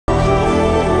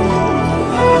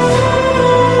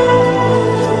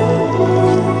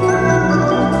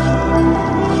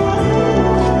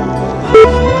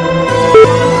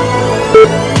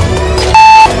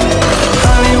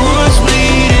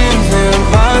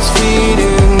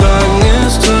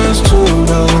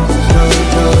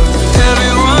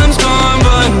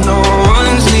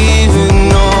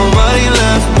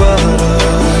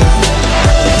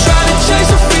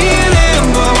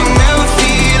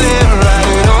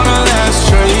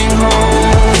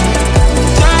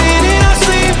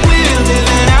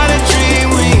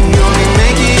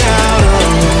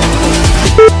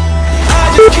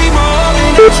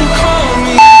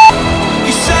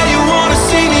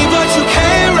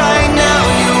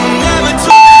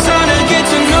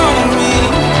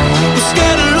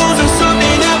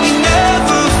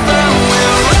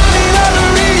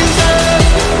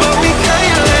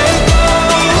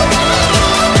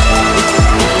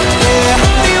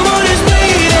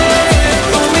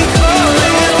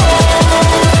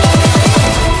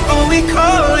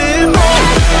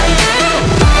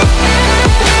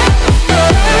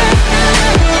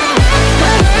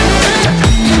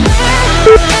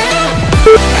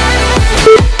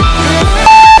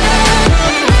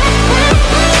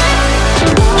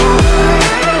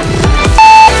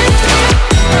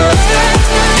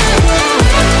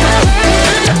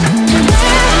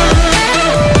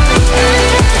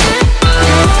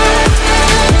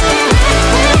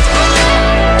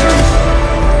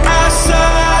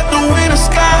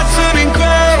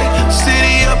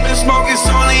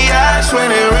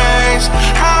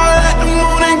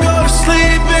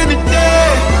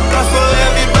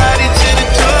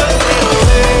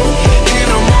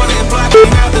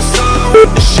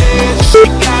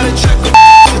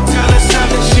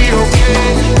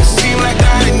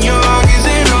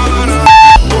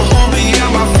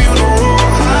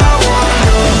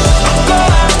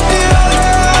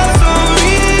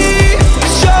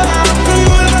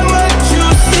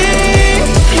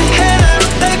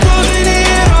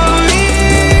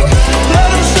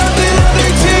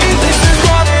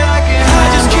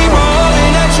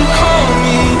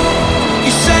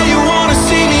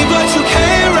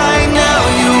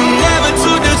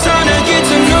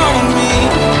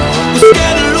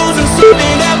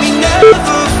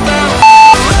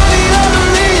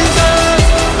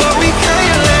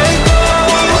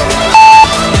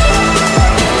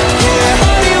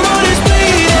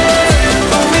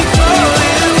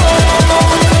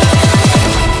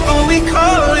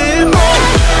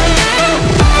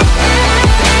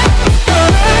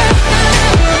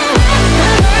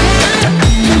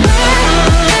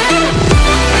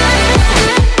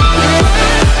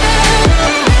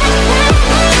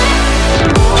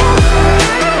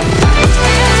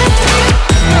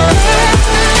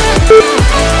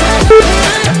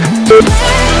Can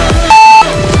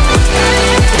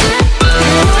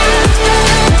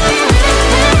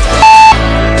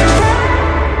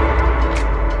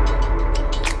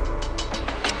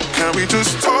we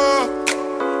just talk?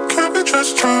 Can we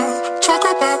just talk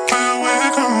about where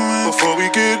we're going before we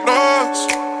get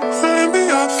lost?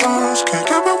 Maybe our thoughts can't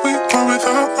get what we want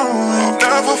without knowing. I've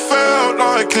never felt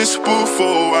like this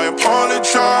before. I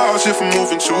apologize if I'm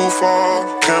moving too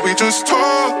far. Can we just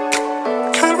talk?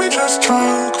 Can we just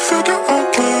talk? Figure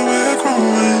out where we're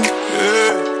going.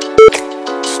 Yeah.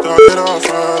 Started off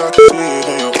right, I can see it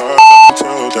in your eyes. I can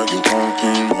tell that you want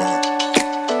me more.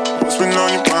 What's been on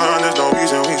your mind? There's no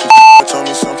reason we should tell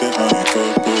me something I ain't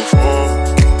heard before.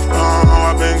 Oh,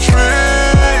 I've been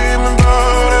dreaming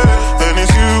about it, and it's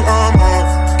you I'm on.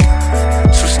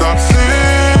 So stop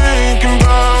thinking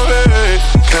about it.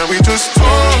 Can we just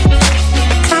talk?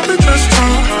 Can we just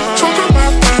talk? Talk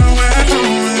about where we're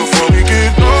going before we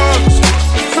get lost.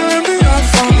 Maybe our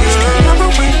thoughts can't get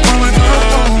what we want without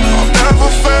knowing. I've never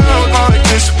felt like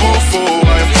this before.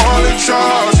 I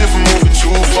apologize if I'm moving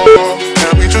too far.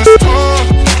 Can we just talk?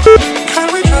 Can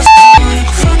we just talk?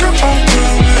 Figure out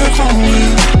where we're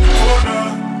going.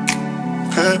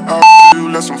 Pet out you,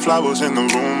 left some flowers in the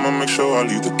room. I'll make sure I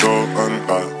leave the door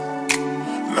unlocked.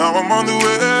 Now I'm on the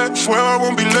way, swear I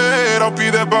won't be late. I'll be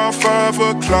there by 5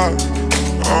 o'clock.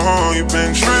 Oh, you've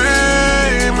been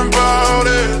dreaming about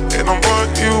it, and I'm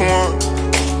what you want.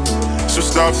 So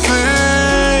stop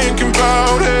thinking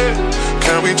about it.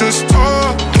 Can we just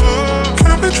talk?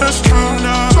 Can we just talk?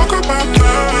 Talk about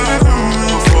where we're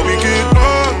going before we get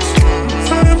lost.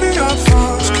 Maybe our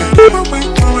thoughts can't get what we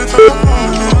want without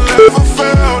knowing. Never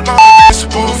felt like this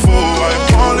before. I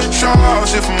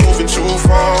apologize if I'm moving too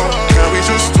far. Can we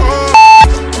just talk?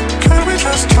 Can we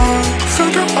just talk?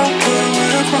 Figure out where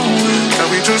we're going. Can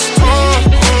we just talk?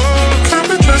 Can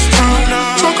we just talk?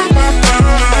 Talk about where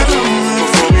we're going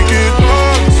before we get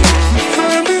lost.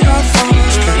 Maybe our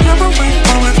thoughts can't get what we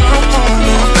want without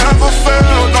knowing. Never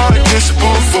felt like this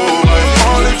before. I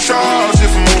apologize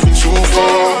if I'm moving too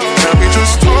far. Can we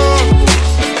just talk?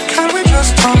 Can we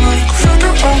just talk?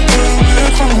 Figure out where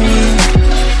we're going.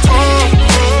 Talk.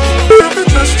 Can we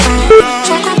just talk?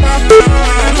 Talk about where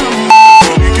we're going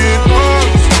before we get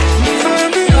lost.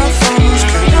 Maybe our thoughts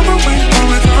can't get what we want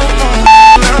without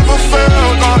knowing. Never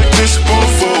felt like this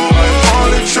before. I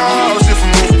apologize if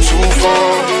I'm moving too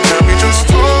far. Can we just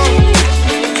talk?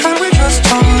 Can we just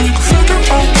talk? Figure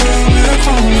out where we're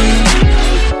going.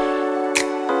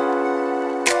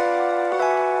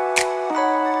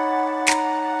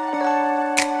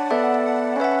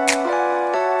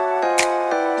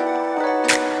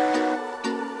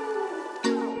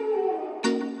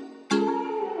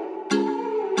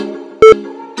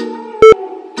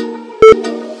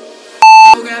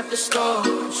 At the store,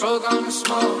 control on the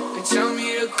smoke. They tell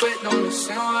me to quit, don't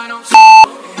listen what I'm saying.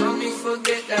 They help me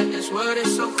forget that this world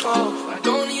is so cold. I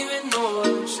don't even know what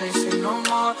I'm chasing no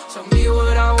more. Tell me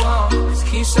what I want, just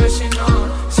keep searching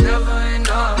on. It's never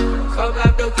enough, cup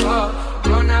after cup,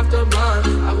 blunt after blunt.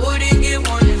 I wouldn't get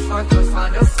one if I could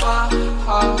find a far,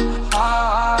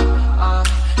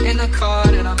 in the car,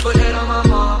 then I put it on my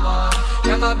mama.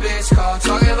 And my bitch call,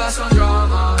 talking about some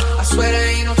drama. I swear there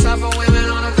ain't no time for women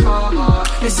on a coma.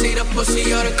 It's either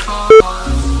pussy or the karma.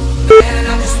 Man,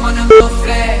 I just wanna go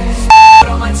flex.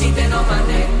 On my teeth and on my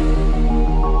neck.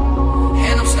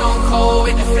 And I'm stone cold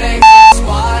with the flex.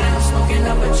 Squad and I'm smoking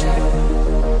up a check.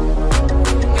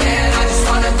 Man, I just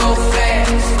wanna go flex.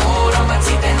 Gold on my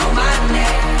teeth and on my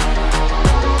neck.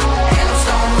 And I'm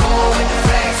stone cold with the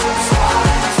flex. With the squad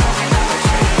and I'm smoking up a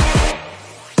check.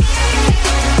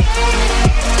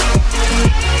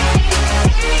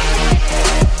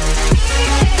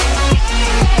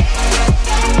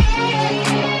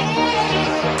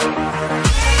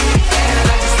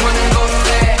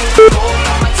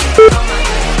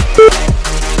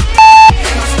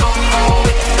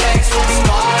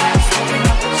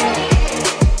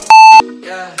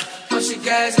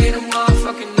 Get a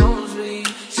motherfucking nosebleed.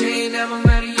 She ain't never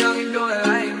met a youngin' do it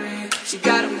like me. She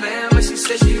got a man, but she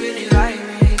said she really like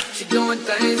me. She doing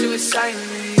things to excite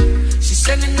me. She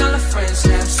sending all her friends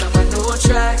snaps on my new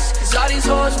tracks. Cause all these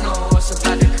hoes know what's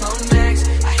about to come next.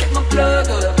 I hit my plug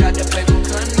up, got the paper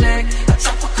connect. I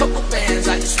drop a couple bands,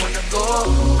 I just wanna go.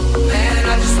 Man,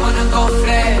 I just wanna go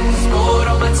flex. Gold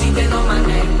on my teeth and on my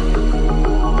neck.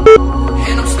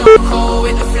 And I'm stone cold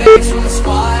with the flex from the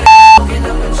squad. Smoking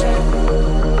up a check.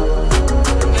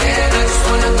 Man, I just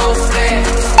wanna go flex.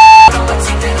 On my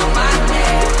teeth and on my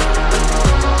neck.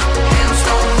 And I'm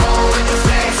stone cold with the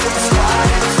flex from the squad.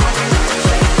 Smoking up a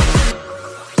check.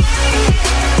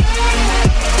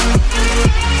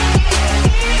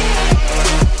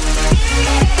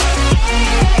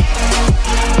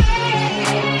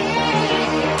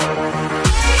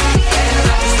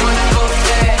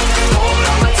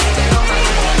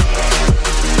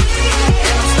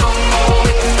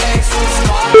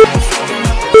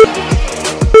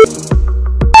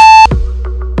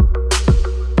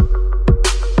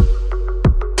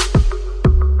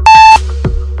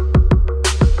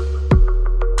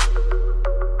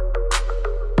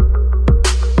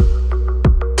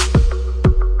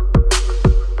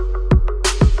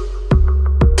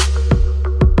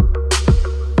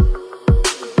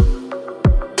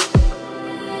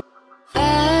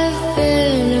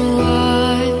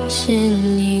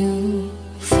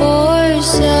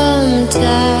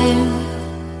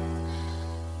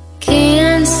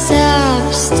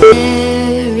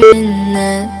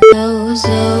 those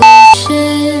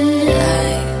ocean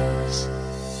eyes.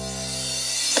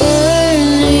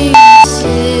 Burning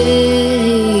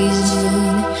cities,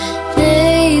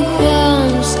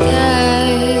 napalm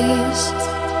skies,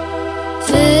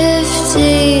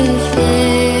 15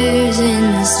 flares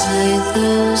inside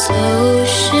those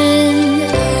ocean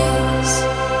eyes.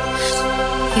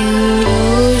 Your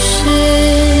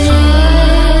ocean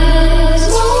eyes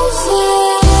won't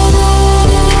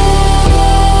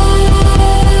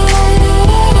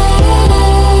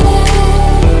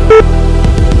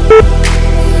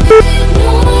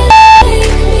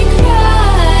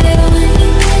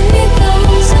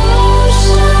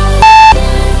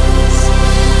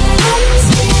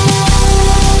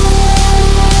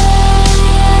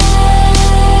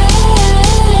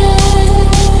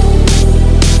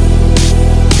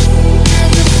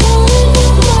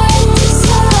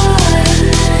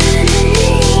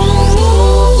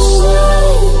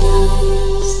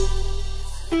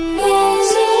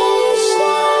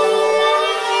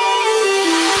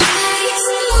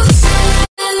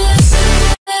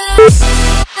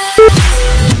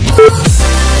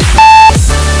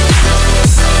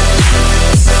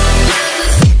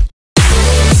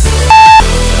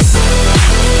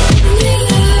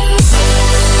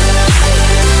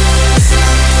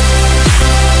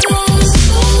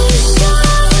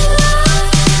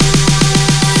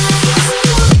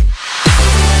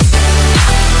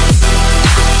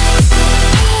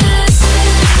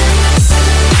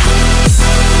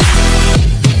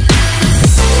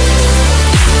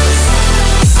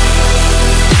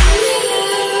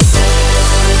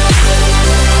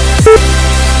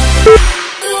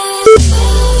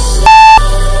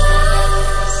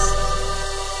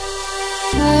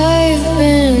I've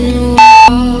been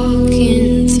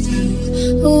walking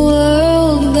through a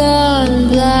world gone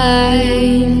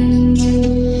blind.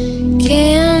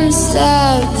 Can't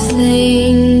stop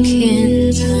thinking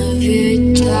of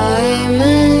your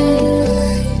diamond.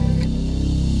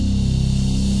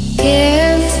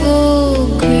 Careful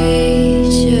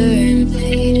creature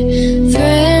made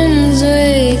friends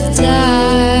with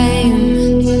time.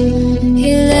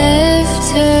 He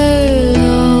left her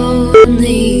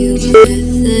lonely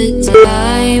with the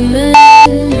diamond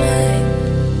mine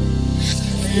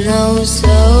and those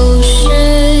oceans.